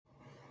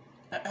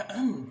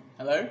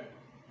Hello?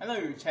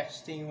 Hello,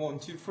 testing 1,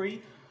 2, 3.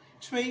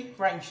 It's me,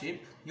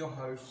 Friendship, your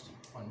host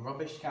on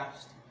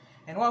Rubbishcast.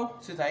 And well,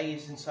 today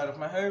is inside of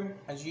my home,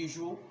 as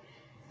usual,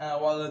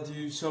 while I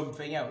do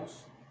something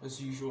else,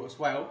 as usual as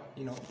well,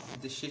 you know,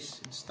 dishes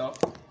and stuff.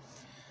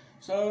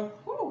 So,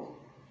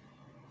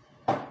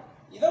 I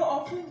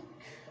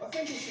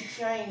think we should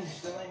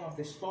change the name of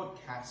this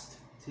podcast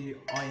to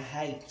I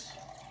Hate.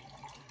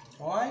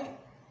 Why?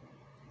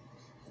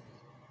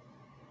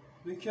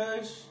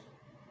 Because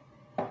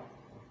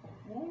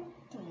what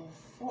the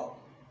fuck?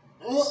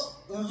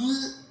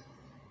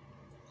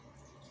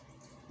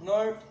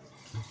 No,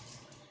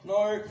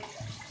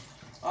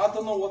 I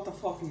don't know what the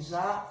fuck is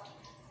that.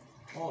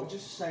 Oh,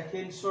 just a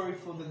second, sorry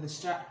for the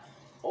distract.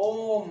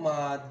 Oh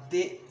my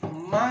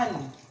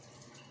man.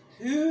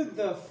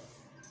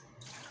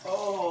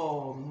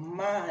 Oh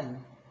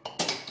man.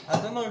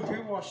 I don't know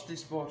who washed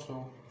this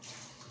bottle.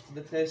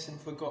 The person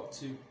forgot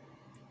to,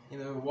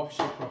 wash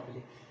it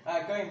properly.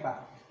 Going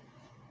back.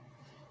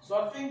 So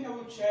I think I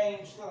will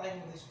change the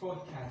name of this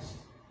podcast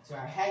to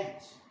I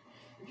Hate.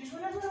 Because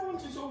whenever I want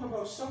to talk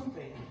about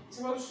something, it's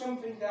about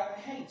something that I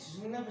hate. It's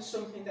never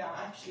something that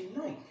I actually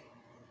like.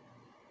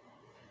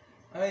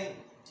 I mean,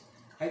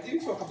 I do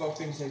talk about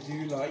things I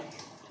do like,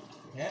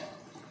 yeah,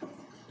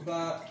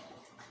 but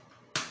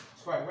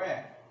it's quite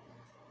rare.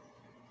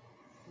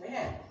 But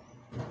yeah,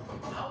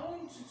 I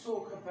want to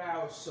talk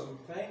about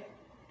something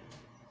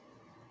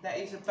that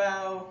is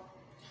about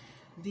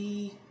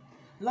the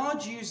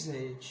large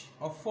usage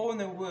of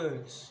foreigner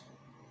words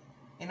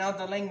in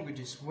other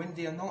languages when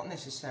they are not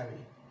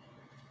necessary.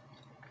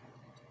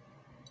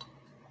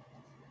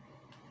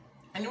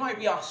 And you might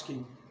be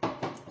asking,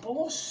 but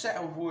what set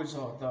of words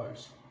are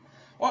those?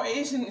 Well, it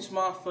isn't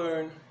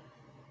smartphone,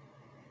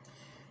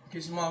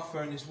 because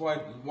smartphone is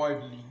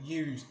widely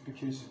used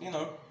because,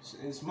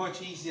 it's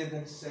much easier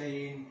than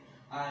saying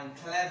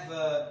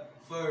clever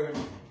phone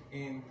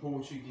in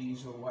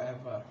Portuguese or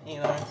whatever,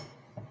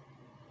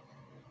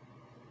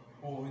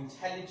 or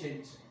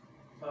intelligent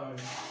phone.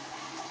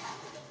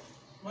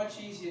 Much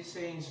easier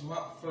saying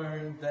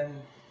smartphone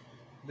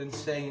than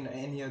saying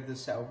any other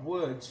set of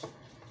words.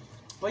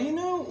 But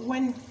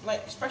when,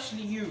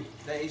 especially you,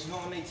 that is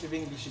not a native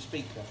English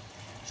speaker,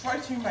 try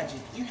to imagine,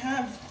 you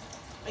have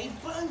a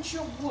bunch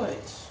of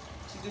words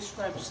to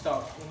describe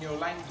stuff in your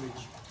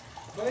language,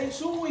 but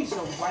it's always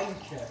a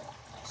wanker,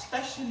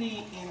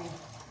 especially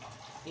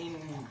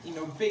in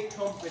big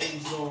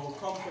companies or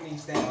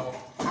companies that are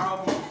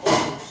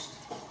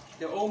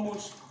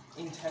almost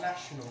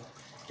international.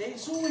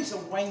 There's always a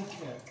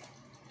wanker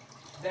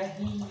that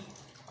he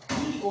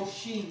or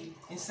she,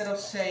 instead of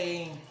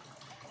saying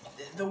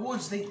the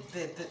words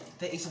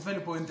that is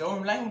available in their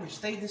own language,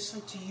 they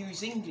decide to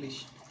use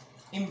English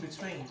in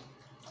between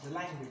the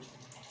language.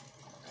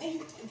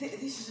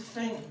 This is a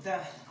thing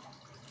that,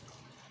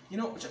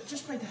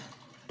 just by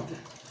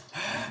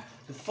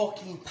the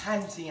fucking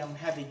panting I'm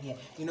having here,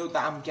 that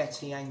I'm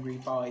getting angry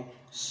by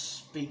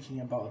speaking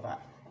about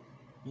that,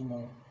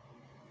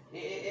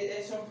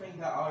 It's something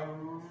that I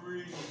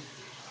really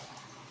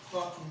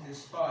fucking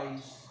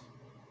despise.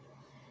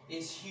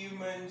 It's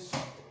humans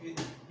who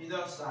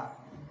does that.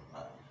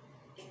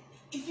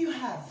 If you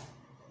have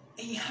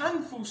a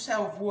handful set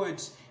of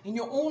words in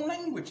your own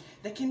language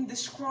that can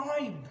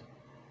describe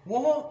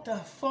what the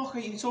fuck are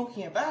you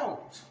talking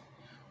about,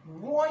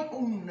 why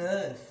on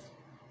earth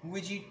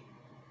would you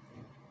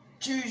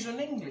choose on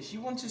English?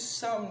 You want to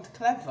sound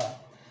clever.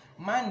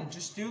 Man,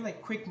 just do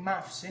quick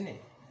maths in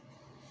it.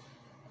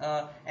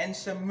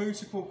 Answer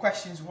multiple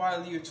questions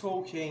while you're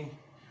talking,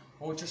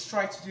 or just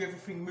try to do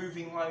everything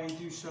moving while you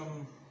do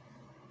some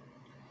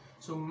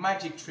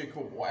magic trick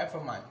or whatever,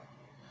 man.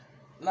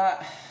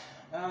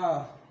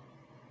 I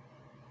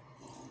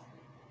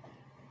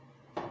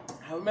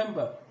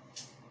remember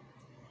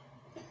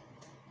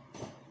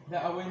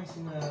that I went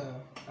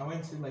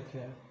to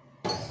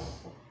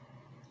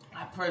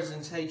a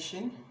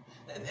presentation.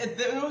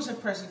 There was a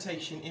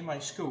presentation in my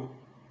school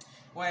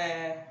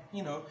where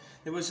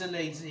there was a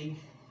lady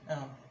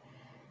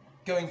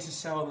going to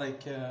sell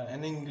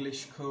an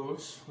English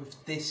course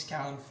with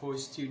discount for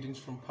students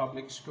from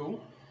public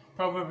school.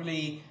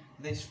 Probably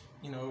this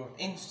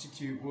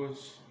institute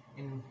was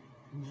in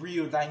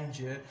real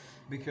danger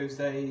because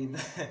they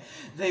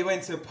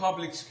went to a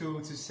public school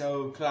to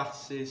sell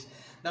classes.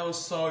 That was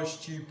so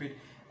stupid.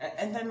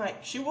 And then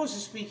she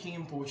wasn't speaking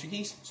in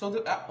Portuguese,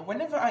 so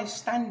whenever I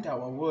stand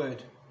out a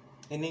word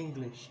in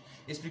English,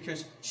 it's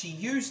because she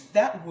used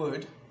that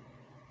word,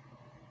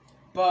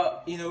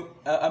 but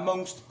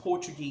amongst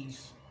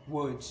Portuguese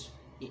words.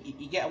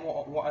 You get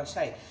what I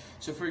say.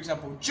 So for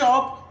example,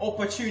 job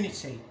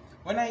opportunity.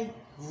 When I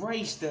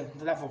raise the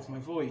level of my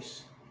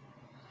voice,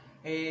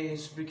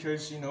 is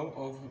because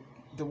of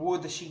the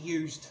word that she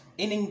used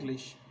in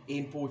English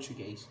in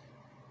Portuguese.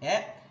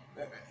 Yeah?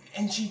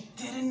 And she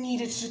didn't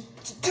need it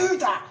to do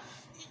that.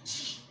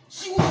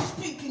 She was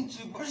speaking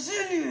to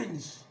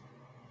Brazilians,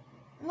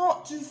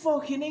 not to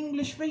fucking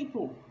English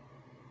people.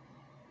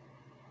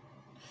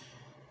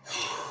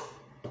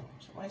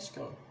 So let's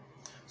go.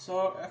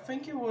 So I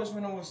think it was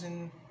when I was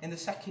in the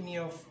second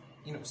year of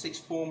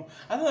sixth form.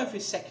 I don't know if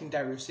it's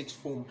secondary or sixth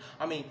form.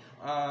 I mean,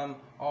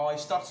 I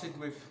started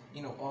with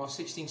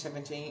 16,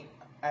 17,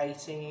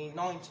 18,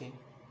 19.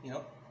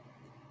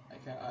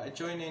 Okay, I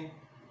joined in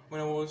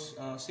when I was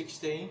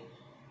 16.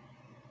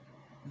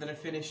 Then I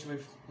finished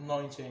with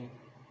 19.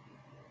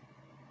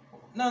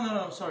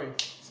 No, sorry.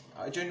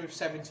 I joined with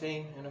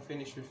 17 and I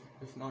finished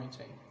with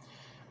 19.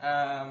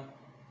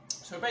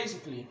 So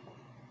basically,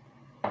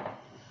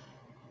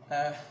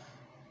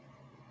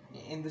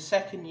 in the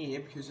second year,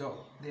 because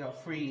there are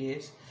 3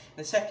 years, in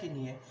the second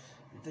year,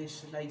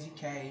 this lady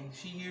came.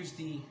 She used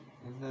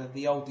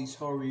the old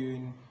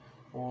historian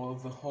or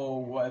the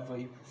whole, whatever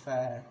you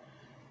prefer,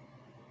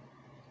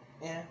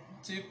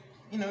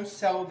 to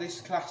sell this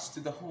class to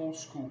the whole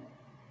school.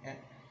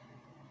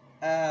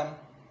 Yeah.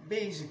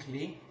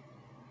 Basically,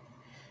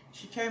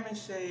 she came and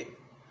said,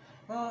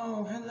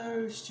 "Oh,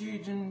 hello,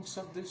 students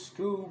of the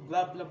school,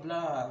 blah blah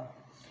blah.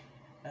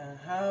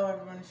 How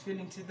everyone is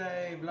feeling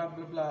today, blah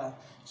blah blah."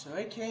 So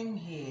I came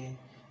here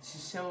to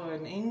sell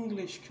an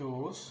English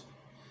course,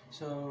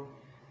 so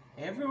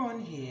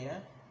everyone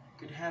here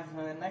could have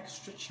an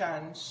extra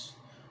chance,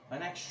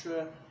 an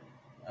extra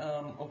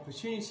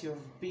opportunity of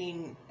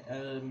being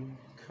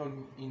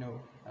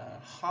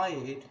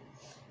hired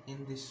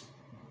in this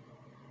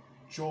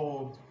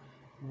job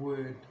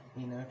word.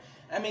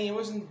 I mean, it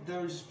wasn't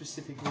those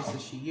specific words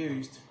that she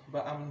used,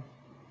 but I'm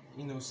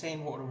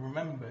saying what I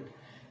remembered.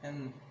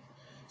 And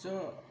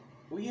so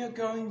we are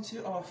going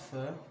to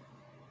offer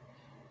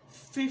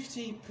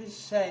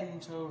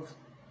 50%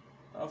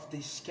 of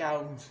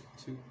discount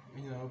to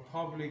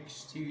public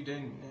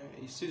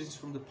students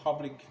from the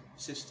public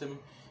system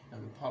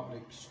and the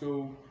public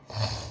school.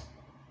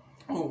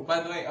 Oh, by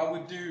the way, I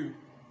would do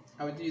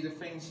the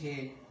things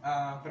here,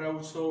 but I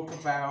will talk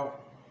about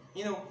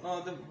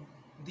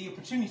the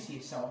opportunity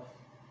itself.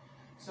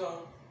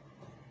 So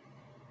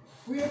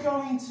we are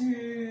going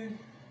to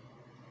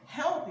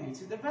help you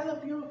to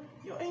develop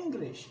your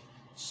English,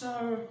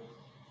 so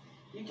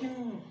you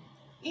can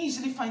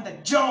easily find a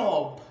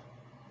job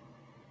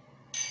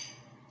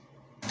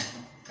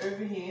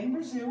over here in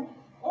Brazil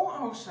or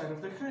outside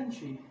of the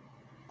country.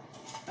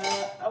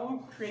 I will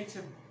create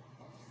a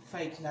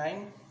fake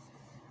name,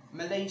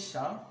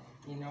 Melissa,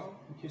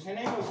 because her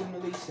name wasn't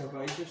Melissa,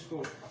 but I just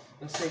thought,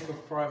 for the sake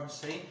of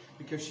privacy,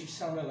 because she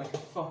sounded like a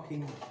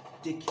fucking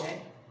dickhead.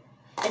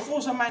 If it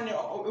was a man,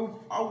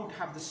 I would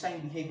have the same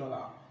behaviour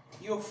like,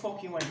 "You're a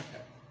fucking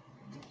wanker.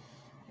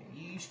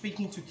 You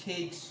speaking to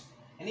kids,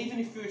 and even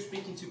if you're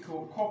speaking to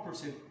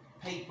cooperative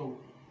people,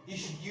 you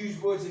should use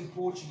words in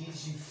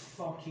Portuguese, you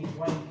fucking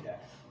wanker."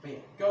 But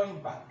yeah, going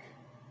back.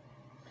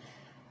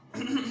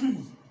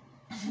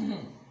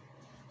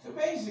 So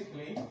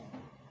basically,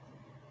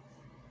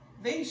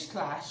 this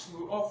class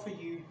will offer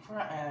you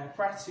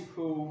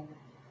practical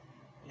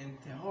and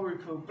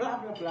theoretical blah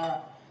blah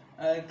blah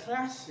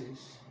classes.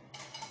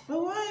 But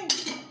why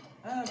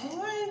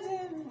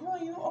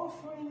are you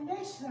offering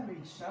this,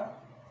 Larissa?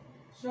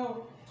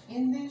 So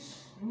in this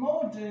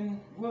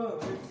modern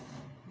world,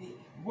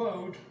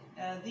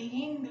 the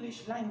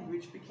English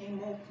language became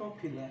more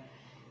popular,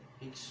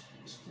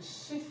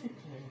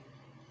 specifically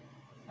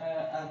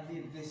at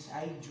this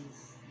age of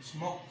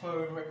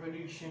smartphone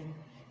revolution,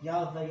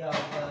 yada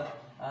yada.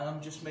 And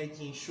I'm just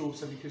making it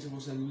shorter because it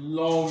was a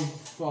long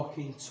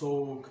fucking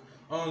talk,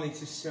 only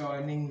to sell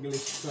an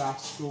English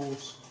class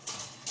course.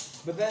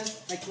 But then,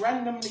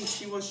 randomly,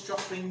 she was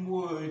dropping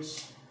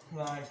words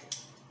like.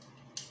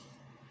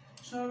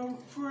 So,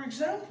 for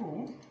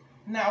example,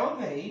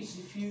 nowadays,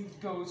 if you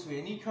go to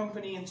any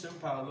company in São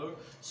Paulo,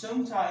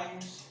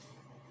 sometimes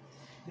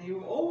they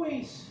will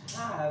always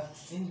have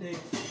in the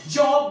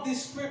job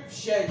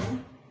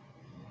description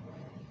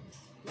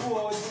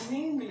words in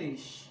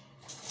English.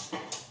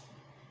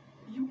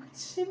 You could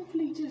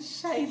simply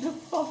just say the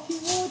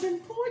fucking word in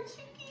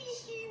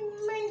Portuguese,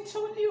 you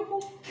mental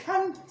little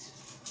cunt.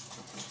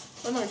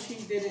 Oh no, she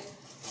didn't.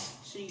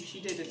 She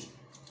didn't.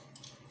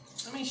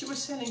 I mean, she was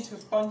selling to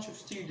a bunch of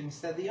students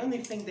that the only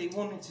thing they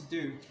wanted to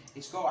do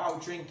is go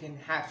out, drink and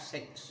have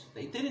sex.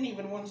 They didn't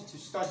even want to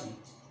study.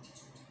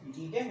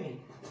 You get me?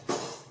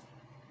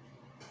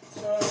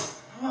 So,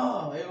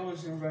 it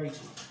was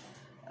enraging.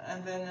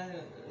 And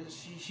then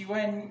she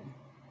went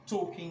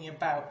talking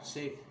about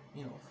it,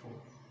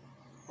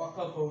 for a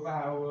couple of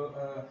hours,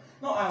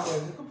 not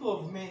hours, a couple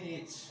of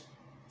minutes.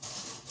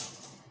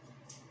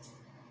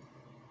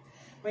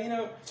 But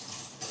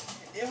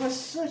it was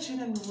such an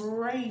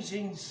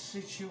enraging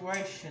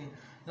situation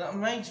that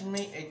made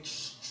me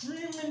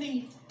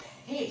extremely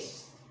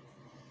pissed.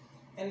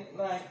 And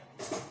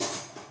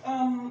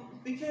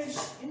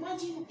because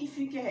imagine if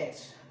you get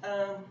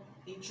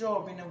a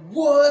job in a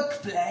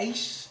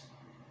workplace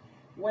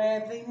where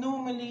they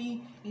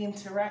normally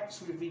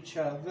interact with each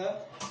other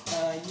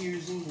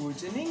using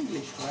words in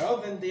English. Well,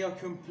 then they are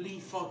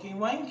complete fucking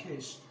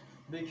wankers,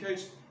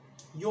 because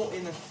you're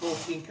in a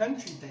fucking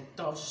country that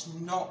does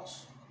not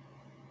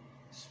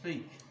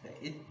speak.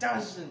 It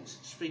doesn't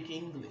speak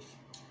English.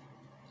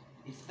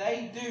 If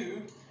they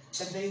do,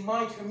 and they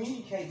might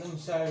communicate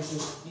themselves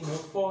with, you know,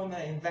 foreigner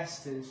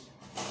investors,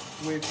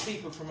 with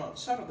people from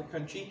outside of the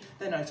country,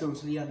 then I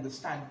totally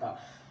understand. But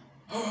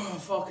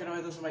fucking hell,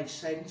 it doesn't make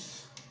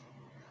sense.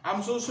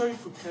 I'm so sorry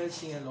for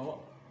cursing a lot,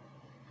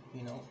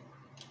 you know.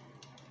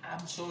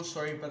 I'm so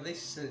sorry, but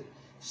this is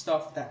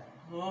stuff that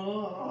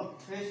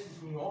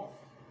pisses me off.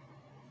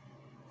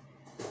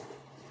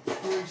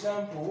 For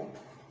example,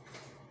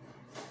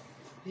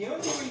 the only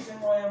reason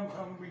why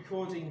I'm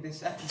recording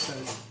this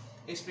episode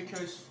is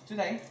because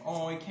today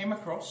I came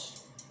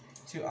across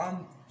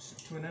an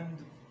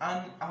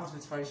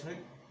advertisement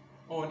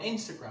on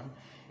Instagram.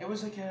 It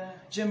was like a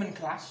German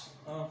class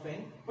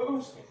thing, but it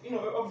was, you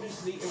know,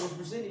 obviously it was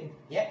Brazilian,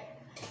 yeah.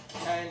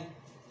 And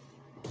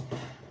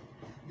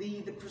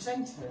the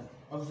presenter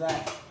of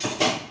that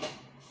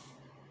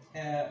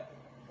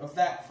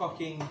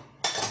fucking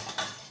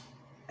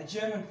a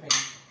German thing,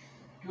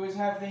 he was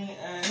having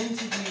an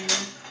interview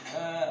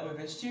with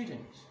a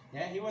student.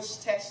 Yeah, he was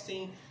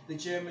testing the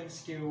German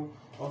skill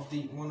of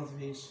one of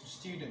his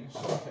students.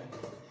 Okay.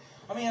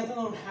 I mean, I don't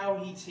know how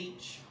he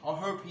teach. I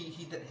hope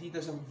he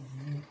does an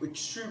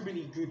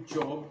extremely good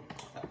job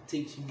at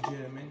teaching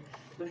German.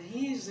 But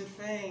here's the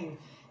thing: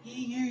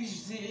 he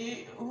used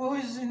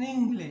words in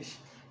English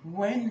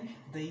when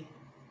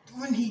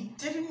he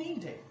didn't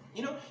need it.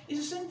 You know, it's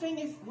the same thing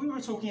if we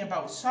were talking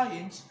about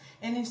science,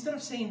 and instead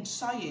of saying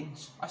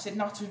science, I said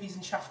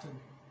Naturwissenschaften.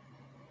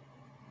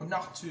 Or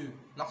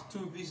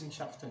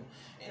Naturwissenschaften.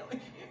 You know,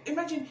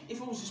 imagine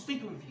if I was to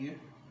speak with you,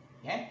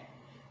 yeah,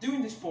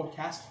 doing this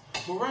podcast,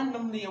 but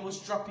randomly I was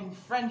dropping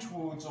French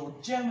words or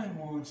German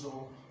words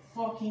or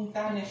fucking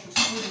Danish or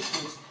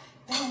Swedish words.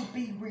 That would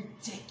be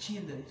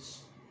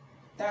ridiculous.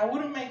 That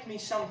wouldn't make me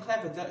sound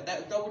clever.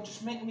 That would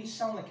just make me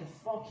sound like a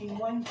fucking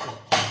wanker.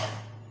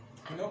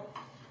 You know?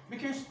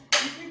 Because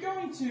if you're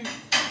going to...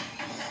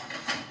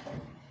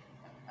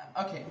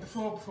 Okay,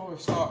 before we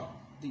start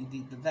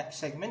the next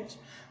segment,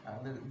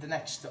 the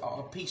next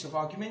piece of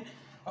argument,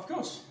 of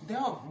course,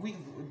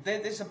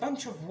 there's a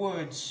bunch of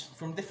words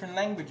from different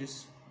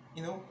languages,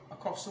 you know,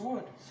 across the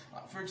world.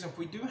 For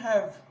example,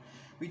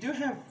 we do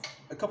have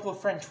a couple of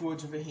French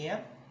words over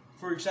here.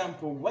 For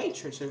example,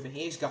 waitress over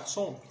here is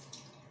garçon,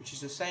 which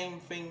is the same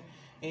thing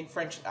in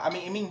French. I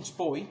mean, it means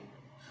boy,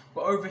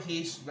 but over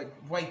here is like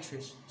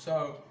waitress.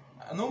 So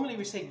normally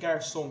we say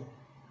garçon.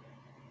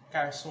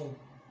 Garçon.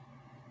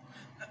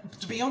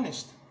 To be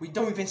honest, we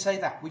don't even say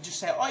that. We just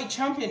say, "Oi,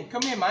 champion,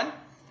 come here, man."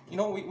 You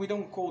know, we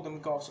don't call them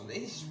garçons.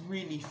 This is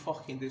really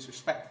fucking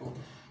disrespectful.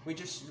 We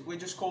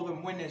just call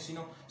them winners. You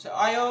know. So,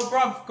 "Ayo,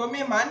 bruv, come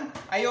here, man.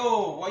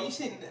 Ayo, why you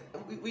sitting?"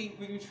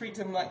 We treat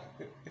them like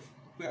if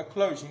we are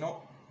close. You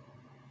know.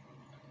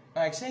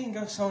 Like saying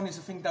garçon is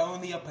a thing that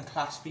only upper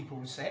class people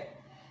would say.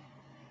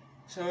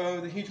 So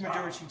the huge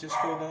majority just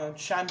call the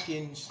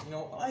champions. You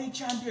know, "Oi,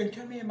 champion,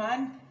 come here,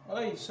 man.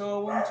 Oi, so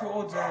I want to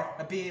order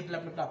a beer, blah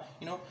blah blah."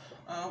 You know.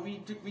 We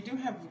do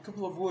have a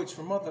couple of words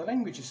from other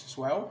languages as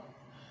well,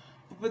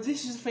 but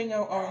this is the thing I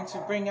want to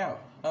bring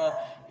out.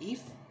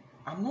 If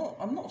I'm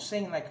not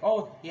saying like,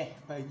 oh yeah,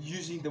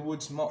 using the word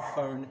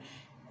smartphone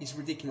is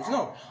ridiculous.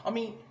 No, I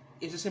mean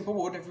it's a simple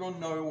word. Everyone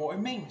knows what it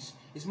means.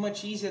 It's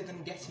much easier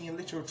than getting a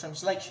literal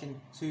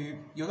translation to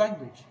your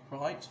language,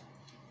 right?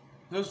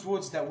 Those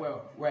words that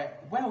were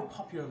well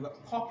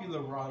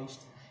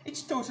popularized,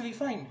 it's totally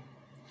fine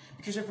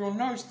because everyone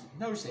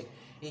knows it.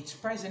 It's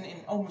present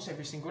in almost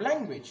every single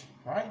language,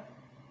 right?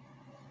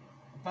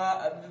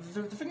 But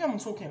the thing I'm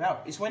talking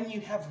about is when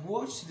you have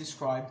words to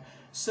describe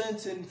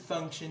certain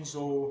functions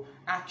or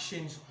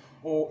actions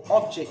or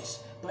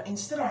objects, but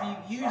instead of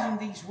you using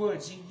these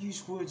words, you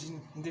use words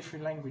in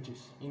different languages,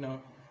 you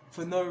know,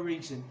 for no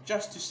reason,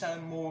 just to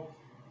sound more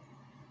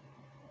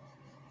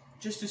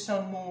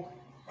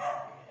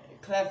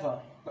clever,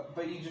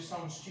 but you just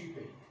sound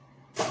stupid.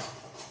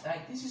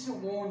 Like, this is a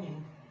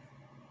warning.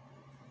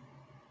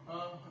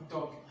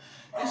 Dog.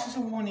 This is a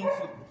warning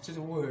to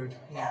the world,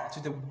 yeah, to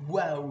the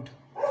world.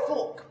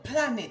 Fuck,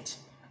 planet,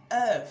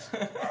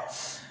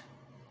 Earth.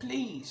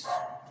 Please.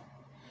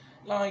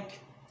 Like,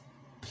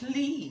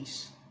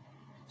 please.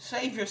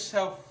 Save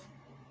yourself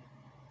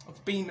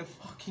of being a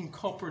fucking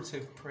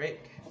cooperative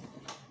prick.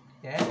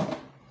 Yeah?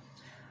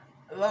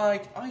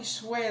 Like, I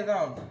swear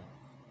down.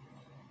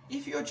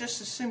 If you're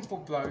just a simple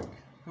bloke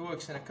who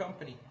works in a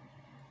company,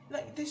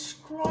 like,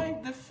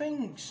 describe the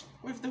things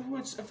with the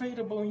words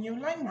available in your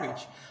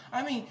language.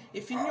 I mean,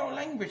 if in your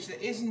language there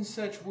isn't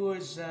such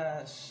words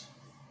as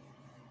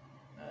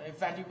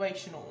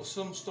evaluation or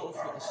some sort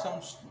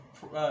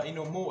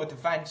of more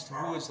advanced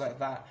words like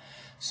that,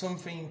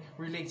 something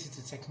related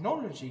to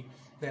technology,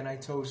 then I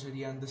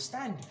totally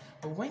understand.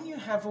 But when you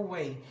have a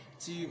way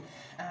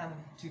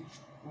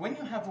when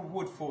you have a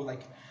word for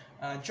like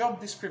job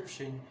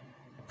description,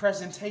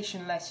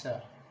 presentation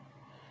letter,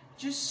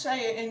 just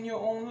say it in your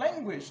own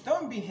language.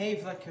 Don't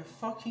behave like a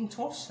fucking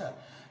tosser.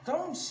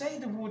 Don't say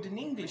the word in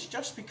English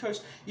just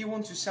because you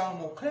want to sound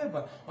more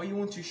clever or you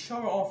want to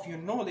show off your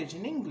knowledge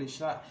in English.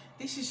 Like,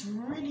 this is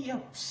really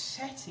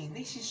upsetting.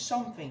 This is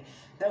something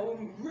that will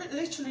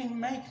literally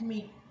make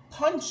me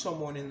punch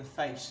someone in the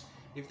face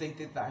if they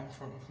did that in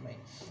front of me.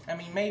 I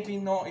mean, maybe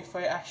not if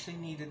I actually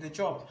needed the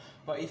job,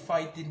 but if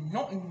I did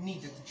not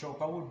need the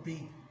job, I would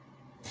be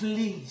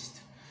pleased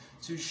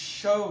to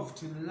shove,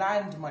 to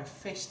land my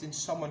fist in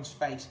someone's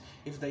face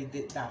if they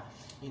did that,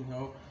 you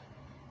know.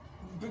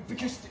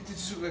 Because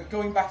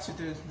going back to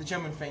the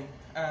German thing,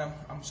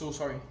 I'm so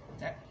sorry.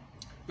 Yeah.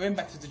 Going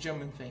back to the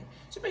German thing.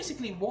 So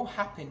basically, what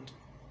happened?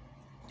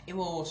 He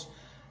was,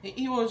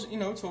 you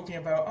know, talking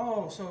about,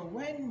 oh, so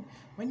when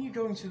you're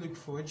going to look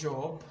for a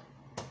job,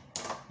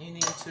 you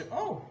need to,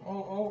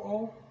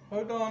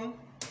 hold on.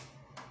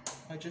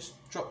 I just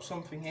dropped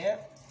something here.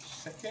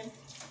 Just a second.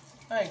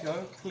 There you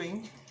go,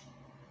 clean.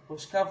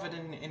 Was covered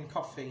in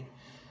coffee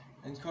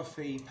and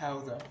coffee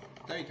powder.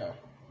 There you go.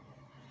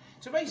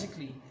 So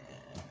basically,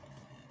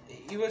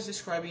 he was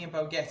describing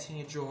about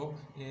getting a job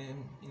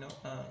in, you know,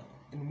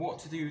 and what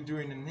to do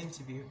during an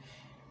interview.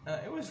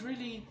 It was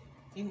really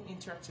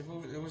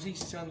interactive. It was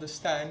easy to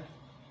understand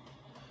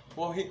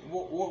what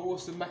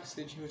was the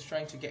message he was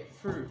trying to get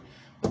through.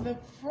 But the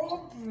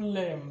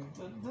problem,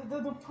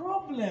 the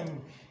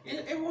problem,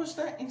 it was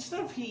that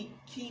instead of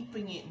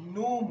keeping it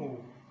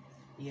normal,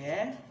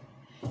 yeah,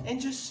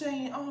 and just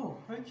saying, oh,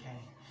 okay,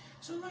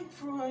 so like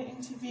for an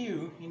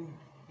interview, you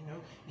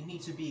know, you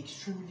need to be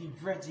extremely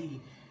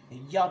ready,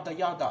 yada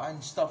yada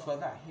and stuff like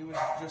that. He was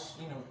just,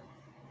 you know,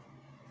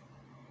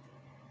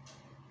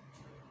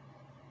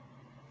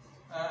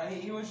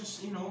 he was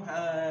just, you know,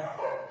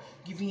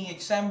 giving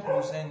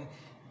examples and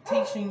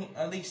teaching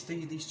at least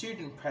the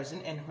student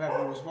present and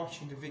whoever was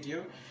watching the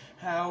video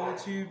how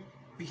to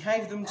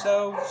behave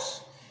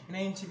themselves in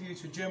an interview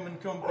to a German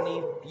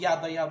company,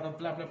 yada yada,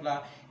 blah blah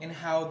blah, and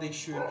how they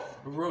should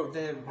write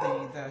the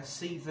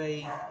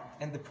CV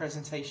and the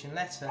presentation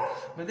letter.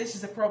 But this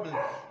is the problem.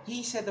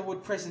 He said the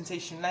word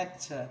presentation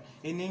letter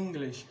in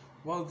English,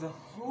 while the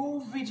whole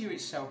video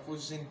itself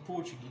was in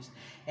Portuguese.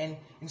 And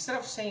instead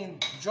of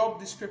saying job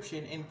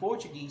description in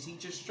Portuguese, he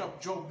just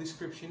dropped job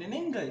description in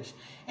English.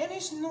 And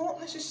it's not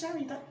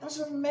necessary. That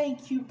doesn't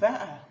make you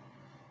better.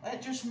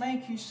 That just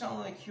makes you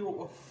sound like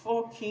you're a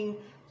fucking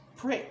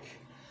prick.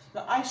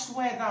 But I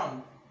swear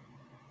down,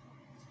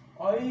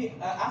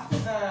 after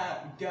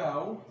that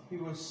girl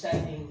who was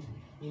selling,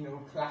 you know,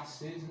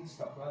 classes and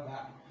stuff like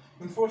that,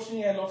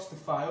 unfortunately I lost the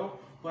file,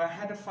 but I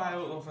had a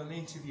file of an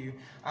interview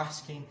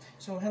asking,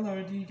 so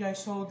hello, do you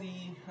guys saw the,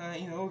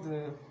 you know,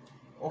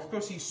 of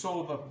course you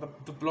saw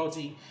the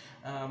bloody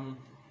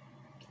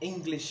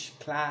English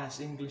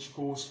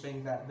course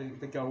thing that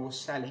the girl was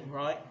selling,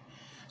 right?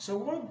 So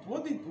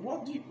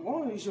what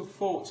is your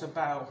thoughts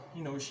about,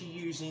 you know, she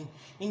using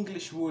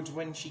English words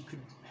when she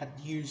had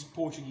used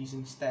Portuguese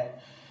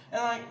instead?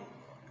 And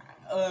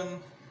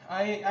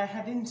I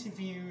had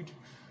interviewed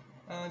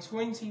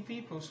 20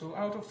 people, so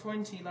out of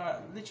 20,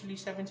 like literally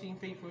 17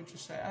 people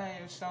just say,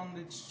 hey, it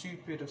sounded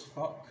stupid as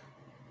fuck,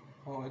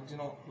 or I do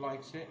not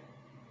like it.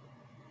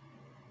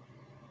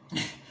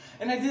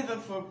 And I did that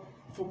for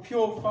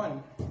pure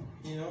fun,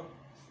 you know.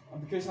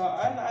 Because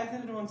I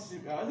don't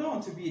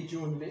want to be a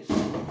journalist.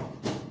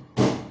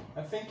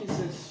 I think it's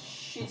a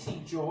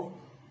shitty job,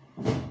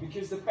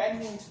 because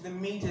depending to the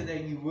media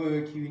that you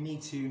work, you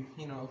need to,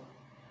 you know,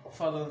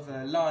 follow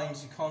the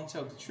lines. You can't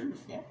tell the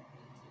truth, yeah.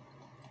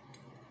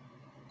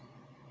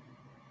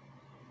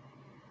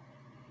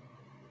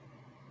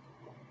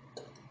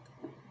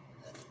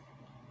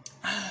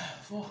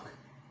 Fuck.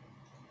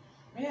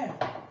 Yeah.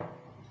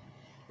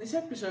 This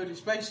episode is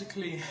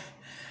basically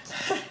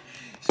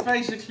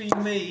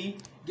me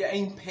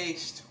getting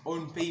pissed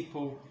on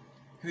people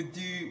who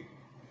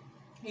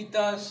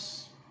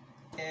does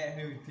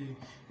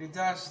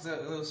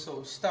the sort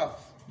of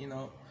stuff, you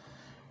know.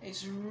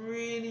 It's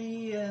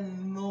really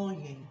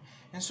annoying.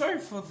 And sorry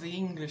for the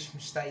English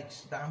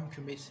mistakes that I'm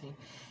committing.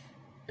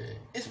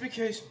 It's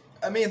because,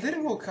 I mean, I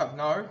didn't woke up,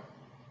 no.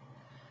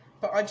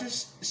 But I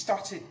just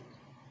started,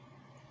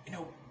 you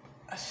know,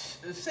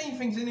 saying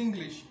things in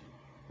English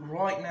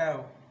right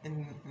now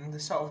in the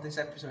start of this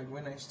episode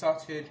when I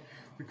started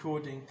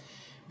recording,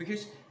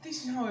 because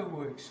this is how it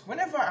works.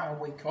 Whenever I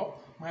wake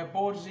up, my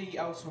body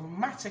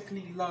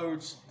automatically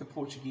loads the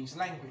Portuguese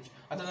language.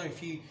 I don't know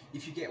if you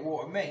get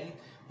what I mean,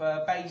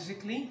 but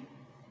basically,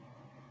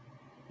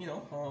 you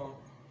know,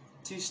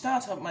 to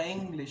start up my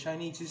English, I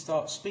need to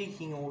start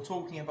speaking or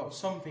talking about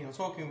something, or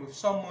talking with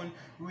someone,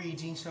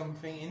 reading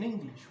something in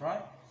English,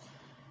 right?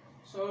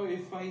 So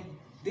if I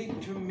did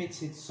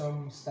committed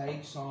some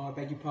mistakes, so I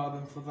beg your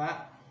pardon for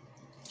that.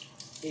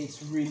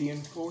 It's really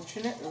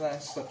unfortunate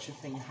that such a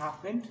thing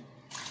happened.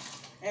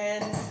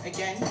 And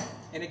again,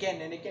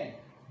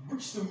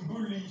 Brixton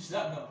bullies. No,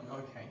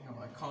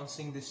 I can't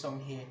sing this song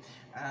here.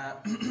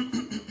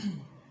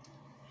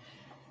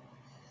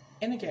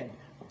 And again,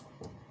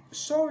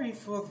 sorry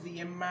for the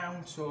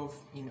amount of,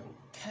 you know,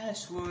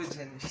 curse words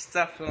and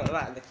stuff like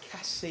that, the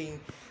cussing,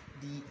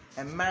 the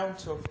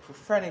amount of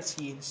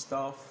profanity and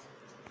stuff.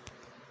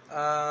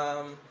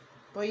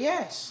 But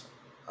yes,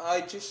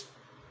 I just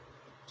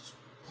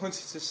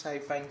wanted to say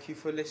thank you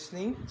for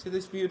listening to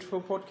this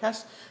beautiful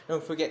podcast.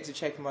 Don't forget to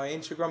check my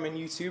Instagram and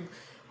YouTube,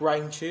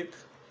 Grind Chip,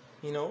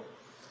 you know,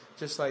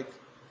 just like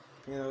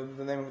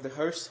the name of the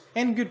host,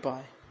 and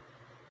goodbye.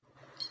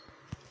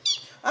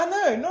 Ah,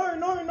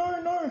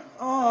 no.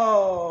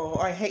 Oh,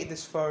 I hate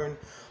this phone.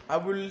 I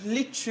will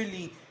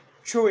literally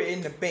throw it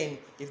in the bin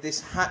if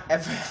this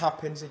ever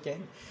happens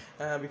again.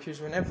 Because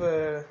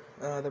whenever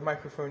the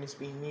microphone is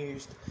being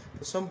used,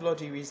 for some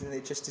bloody reason they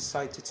just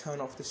decide to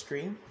turn off the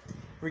screen.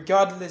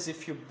 Regardless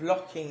if you're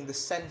blocking the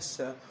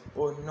sensor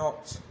or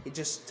not, it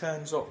just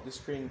turns off the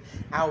screen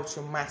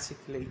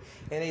automatically.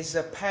 And it's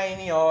a pain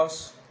in the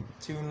arse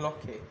to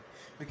unlock it.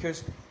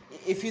 Because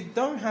if you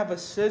don't have a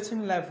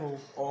certain level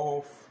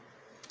of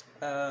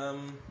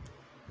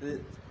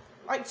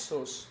light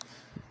source,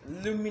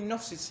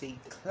 luminosity,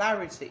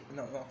 clarity,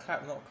 not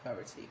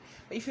clarity,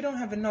 but if you don't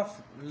have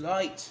enough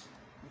light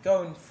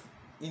going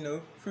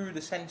through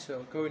the sensor,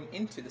 going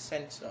into the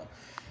sensor,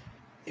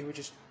 it would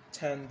just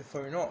turn the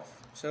phone off.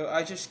 So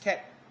I just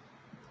kept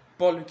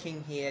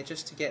bollocking here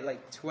just to get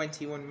like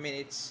 21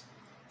 minutes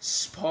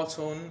spot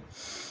on.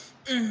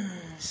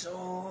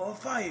 So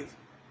 5,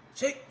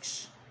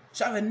 6,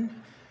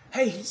 7,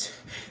 8,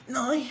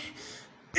 9